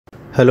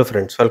Hello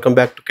friends, welcome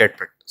back to CAD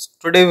Practice.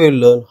 Today we will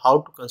learn how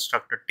to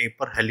construct a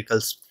taper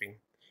helical spring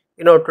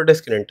in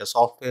Autodesk Inventor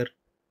software.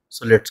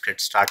 So let's get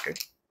started.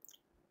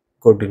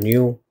 Go to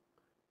New,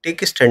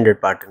 take a standard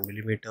part in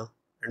millimeter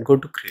and go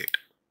to Create.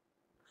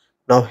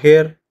 Now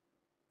here,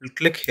 we'll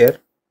click here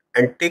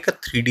and take a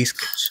 3D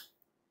sketch.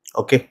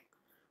 Okay,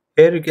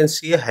 here you can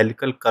see a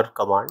helical curve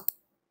command.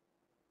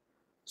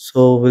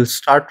 So we'll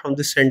start from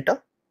the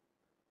center.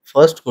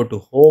 First go to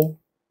Home,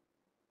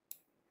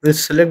 we'll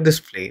select this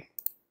plane.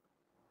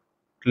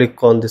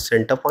 Click on the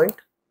center point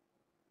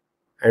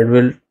and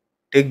we'll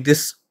take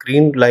this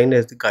green line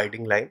as the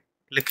guiding line.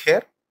 Click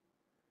here.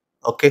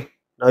 Okay,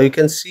 now you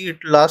can see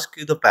it will ask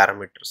you the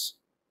parameters.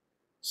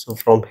 So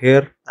from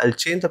here I'll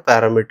change the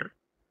parameter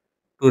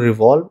to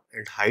revolve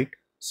and height.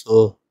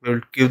 So we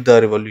will give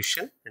the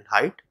revolution and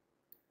height.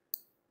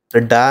 The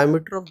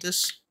diameter of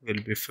this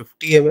will be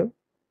 50 mm.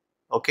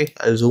 Okay,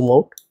 I'll zoom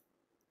out,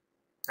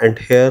 and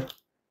here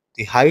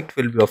the height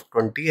will be of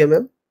 20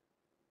 mm.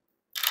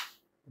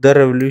 The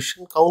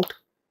revolution count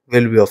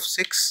will be of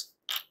 6.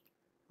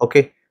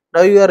 Okay,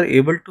 now you are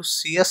able to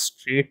see a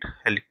straight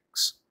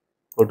helix.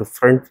 Go to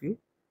front view.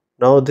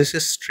 Now this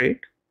is straight.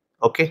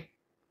 Okay,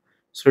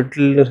 so it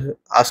will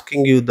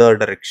asking you the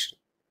direction.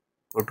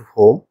 Go to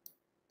Home.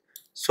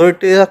 So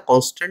it is a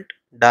constant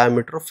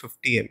diameter of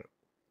 50 mm.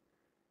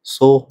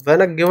 So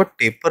when I give a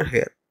taper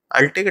here,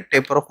 I'll take a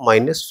taper of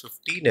minus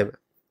 15 mm.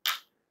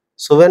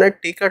 So when I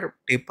take a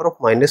taper of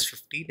minus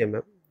 15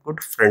 mm, go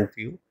to front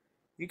view,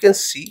 you can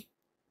see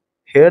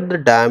here the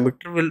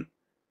diameter will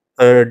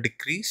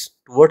decrease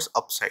towards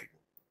upside.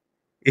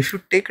 If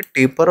you take a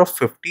taper of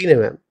 15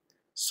 mm,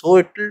 so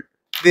it will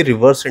be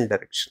reverse in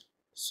direction.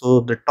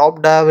 So the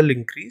top dia will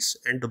increase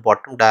and the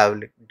bottom dia will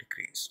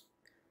decrease.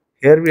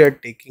 Here we are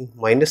taking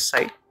minus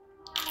side.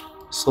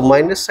 So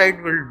minus side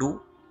will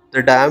do,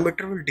 the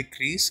diameter will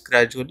decrease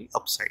gradually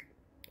upside.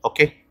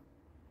 Okay,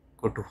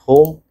 go to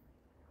Home,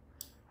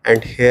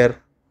 and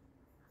here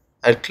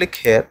I'll click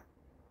here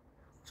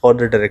for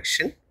the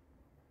direction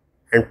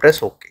and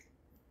press OK.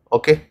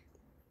 Okay,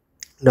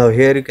 now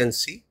here you can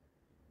see,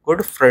 go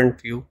to front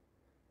view,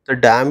 the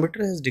diameter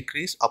has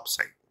decreased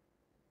upside.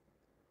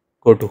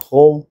 Go to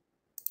Home.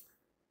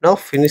 Now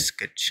finish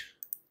sketch.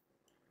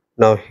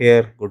 Now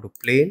here go to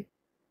plane,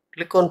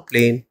 click on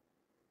plane,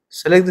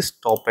 select this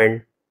top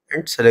end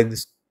and select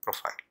this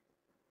profile.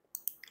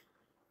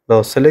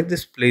 Now select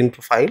this plane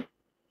profile,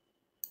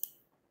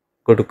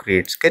 go to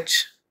create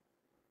sketch.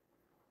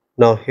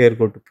 Now here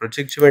go to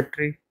project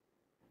geometry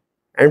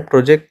and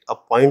project a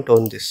point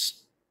on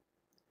this.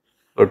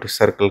 Go to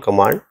circle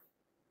command.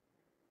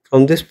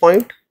 From this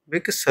point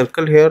make a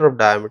circle here of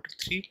diameter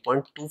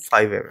 3.25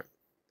 mm.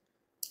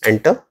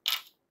 Enter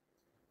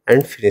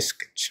and finish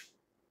sketch.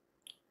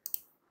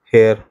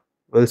 Here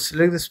we'll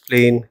select this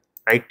plane,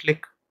 right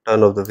click,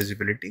 turn off the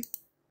visibility.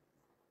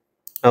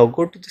 Now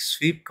go to the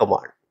sweep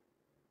command.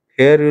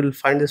 Here you will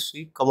find the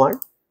sweep command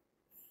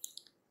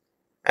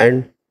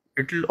and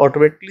it will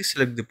automatically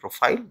select the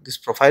profile. This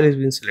profile has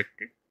been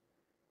selected.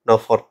 Now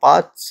for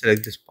path,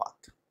 select this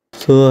path.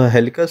 So a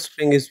helical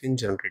spring is being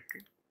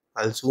generated.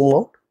 I'll zoom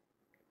out.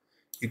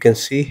 You can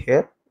see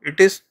here it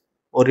is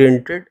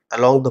oriented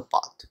along the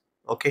path.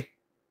 Okay,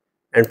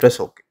 and press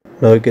OK.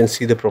 Now you can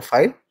see the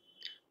profile.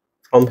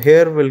 From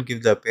here we'll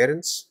give the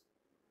appearance.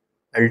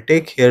 I'll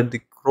take here the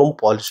chrome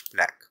polished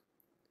black.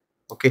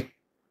 Okay,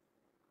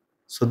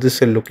 so this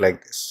will look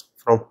like this.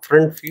 From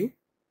front view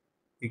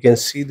you can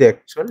see the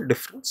actual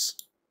difference.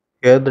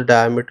 Here the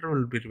diameter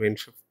will be remain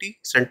 50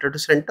 center to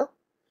center,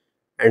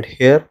 and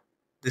here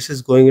this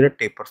is going in a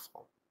taper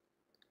form.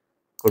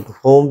 Go to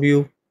Home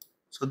view.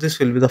 So this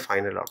will be the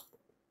final output.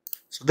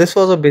 So this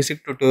was a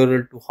basic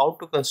tutorial to how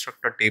to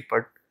construct a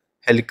tapered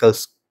helical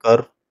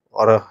curve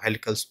or a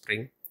helical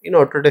spring in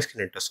Autodesk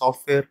Inventor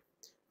software.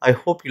 I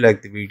hope you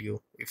like the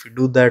video. If you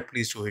do that,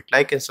 please do hit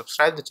like and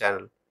subscribe the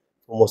channel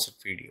for more such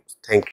videos. Thank you.